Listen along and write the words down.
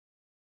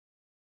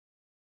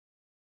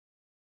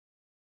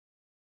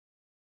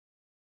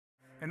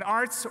an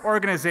arts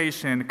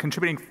organization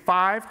contributing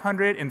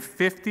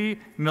 $550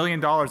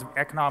 million of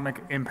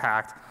economic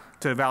impact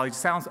to the Valley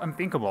sounds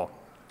unthinkable.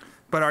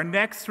 But our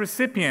next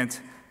recipient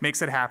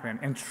makes it happen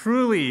and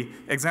truly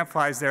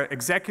exemplifies their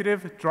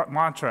executive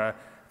mantra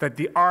that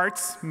the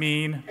arts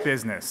mean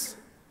business.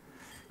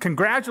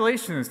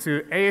 Congratulations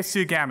to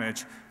ASU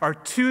Gammage, our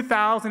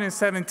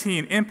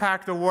 2017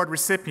 Impact Award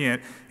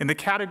recipient in the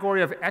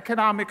category of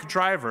Economic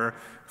Driver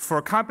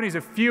for companies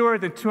of fewer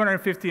than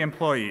 250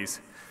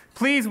 employees.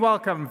 Please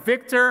welcome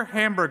Victor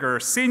Hamburger,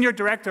 Senior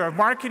Director of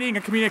Marketing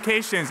and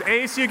Communications,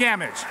 ASU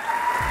Gammage.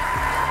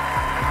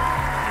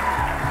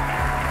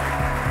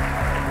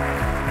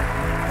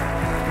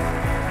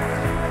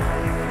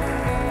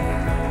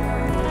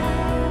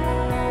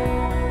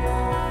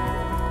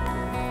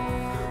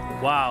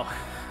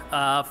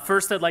 Wow.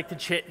 First, I'd like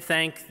to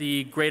thank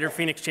the Greater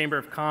Phoenix Chamber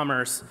of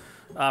Commerce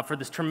for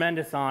this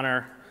tremendous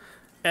honor,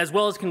 as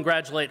well as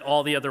congratulate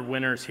all the other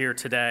winners here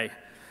today.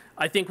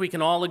 I think we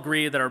can all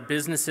agree that our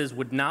businesses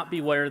would not be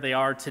where they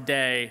are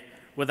today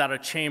without a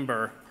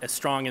chamber as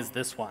strong as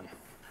this one.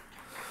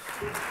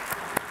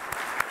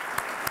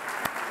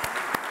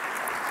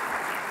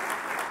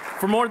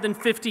 For more than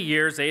 50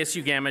 years,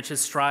 ASU Gammage has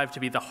strived to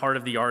be the heart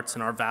of the arts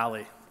in our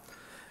valley.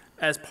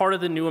 As part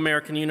of the New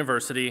American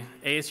University,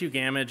 ASU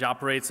Gammage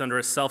operates under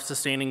a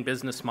self-sustaining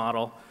business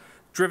model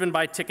driven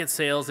by ticket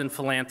sales and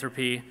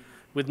philanthropy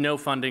with no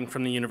funding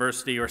from the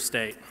university or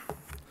state.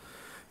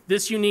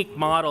 This unique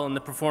model in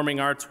the performing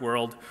arts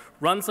world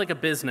runs like a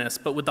business,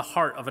 but with the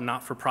heart of a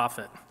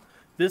not-for-profit.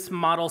 This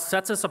model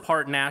sets us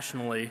apart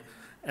nationally,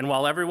 and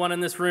while everyone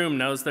in this room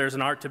knows there's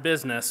an art to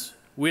business,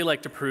 we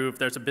like to prove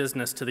there's a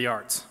business to the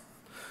arts.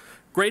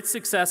 Great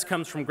success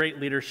comes from great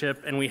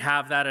leadership, and we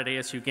have that at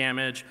ASU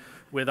Gammage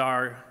with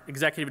our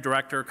Executive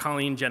Director,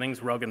 Colleen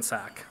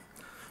Jennings-Rogensack.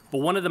 But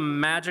one of the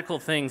magical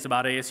things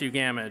about ASU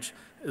Gammage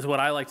is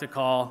what I like to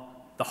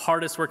call the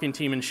hardest working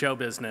team in show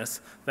business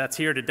that's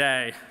here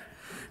today,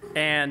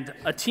 and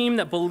a team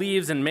that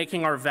believes in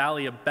making our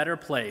valley a better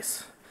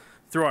place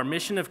through our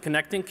mission of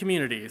connecting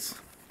communities,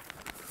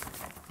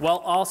 while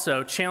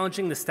also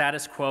challenging the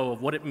status quo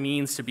of what it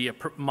means to be a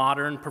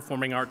modern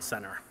performing arts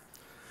center.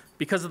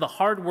 Because of the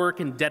hard work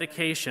and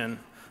dedication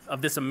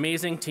of this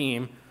amazing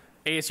team,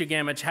 ASU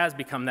Gammage has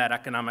become that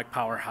economic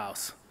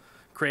powerhouse,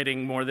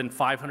 creating more than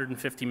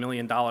 $550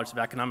 million of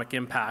economic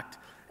impact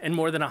and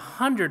more than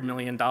 $100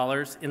 million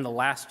in the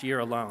last year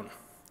alone.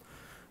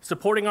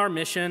 Supporting our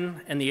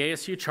mission and the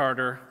ASU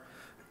Charter,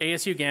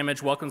 ASU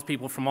Gammage welcomes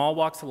people from all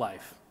walks of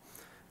life,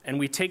 and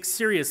we take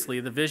seriously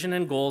the vision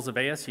and goals of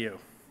ASU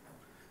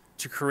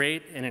to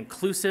create an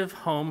inclusive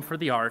home for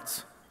the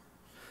arts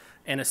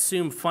and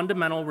assume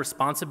fundamental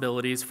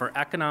responsibilities for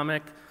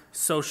economic,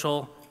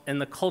 social, and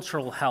the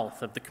cultural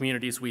health of the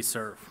communities we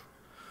serve.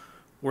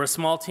 We're a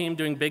small team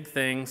doing big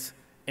things,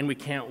 and we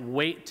can't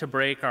wait to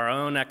break our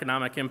own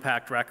economic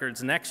impact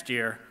records next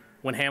year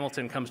when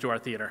Hamilton comes to our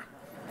theater.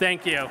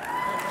 Thank you.